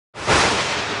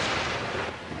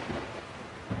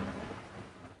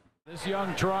This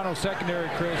young Toronto secondary,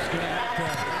 Chris, is going to have to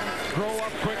grow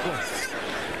up quickly.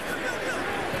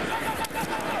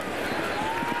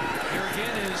 Here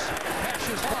again is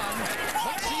Cassius Bond.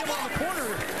 Let's see him on the corner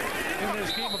in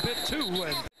this game a bit too.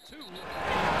 Of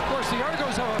course, the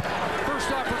Argos have a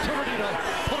first opportunity to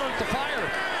put out the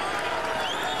fire.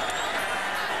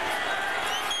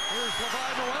 Here's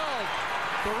Llevi Noel,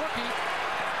 the rookie,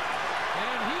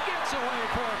 and he gets away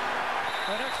for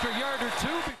an extra yard or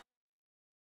two.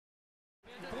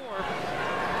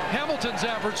 Hamilton's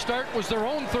average start was their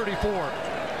own 34.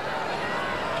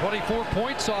 24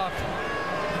 points off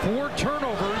 4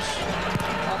 turnovers.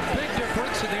 A big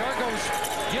difference, and the Argos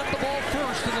get the ball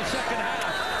first in the second half.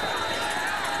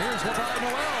 Here's Llevi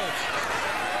Noel.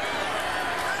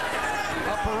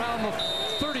 Up around the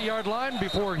 30-yard line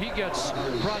before he gets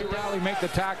brought down. He make the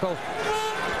tackle.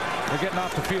 They're getting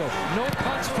off the field. No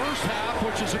punts first half,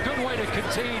 which is a good way to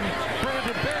contain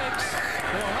Brandon Banks.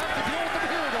 They'll have to deal with him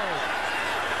here, though.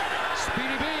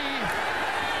 Speedy B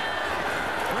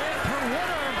ran through one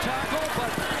arm tackle,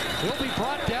 but he'll be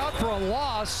brought down for a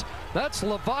loss. That's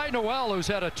Llevi Noel, who's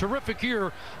had a terrific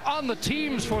year on the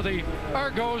teams for the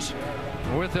Argos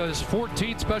with his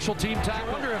 14th special team tackle.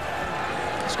 I wonder if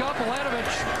Scott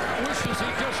Milanovich wishes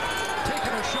he'd just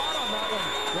taken a shot on that one.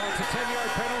 Well, it's a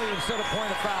 10-yard penalty instead of point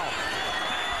of foul.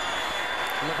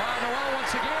 Llevi Noel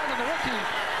once again, and the rookie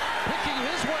picking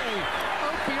his way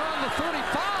out beyond the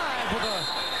 35 with a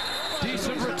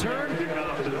decent return.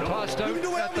 Tossed out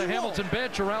at the Hamilton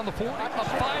bench around the 40. A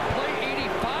 5-play,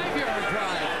 85-yard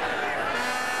drive.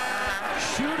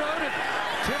 Shootout at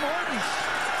Tim Hortons.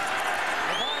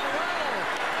 Llevi Noel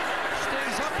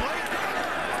stays upright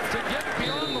to get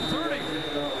beyond the 30.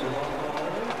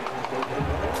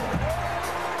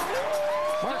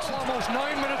 Mark's almost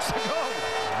 9 minutes to go.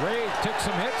 Ray took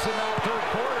some hits in that third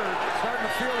quarter. Starting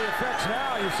to feel the effects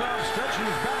now. You saw him stretching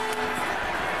his back.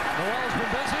 Noel's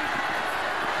been busy.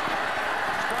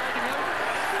 Striding out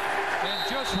and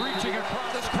just reaching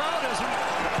across. This crowd isn't.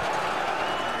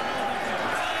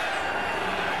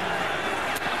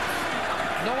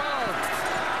 Noel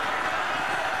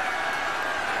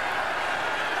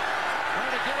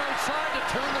trying to get outside to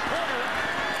turn the corner.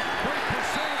 Great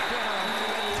pursuit.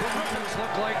 Terrifics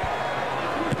looked like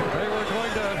they were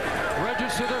going to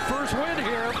register their first win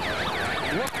here.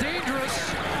 Looked dangerous.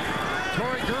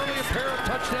 Torrey Gurley, a pair of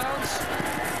touchdowns.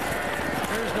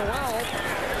 Here's Noel.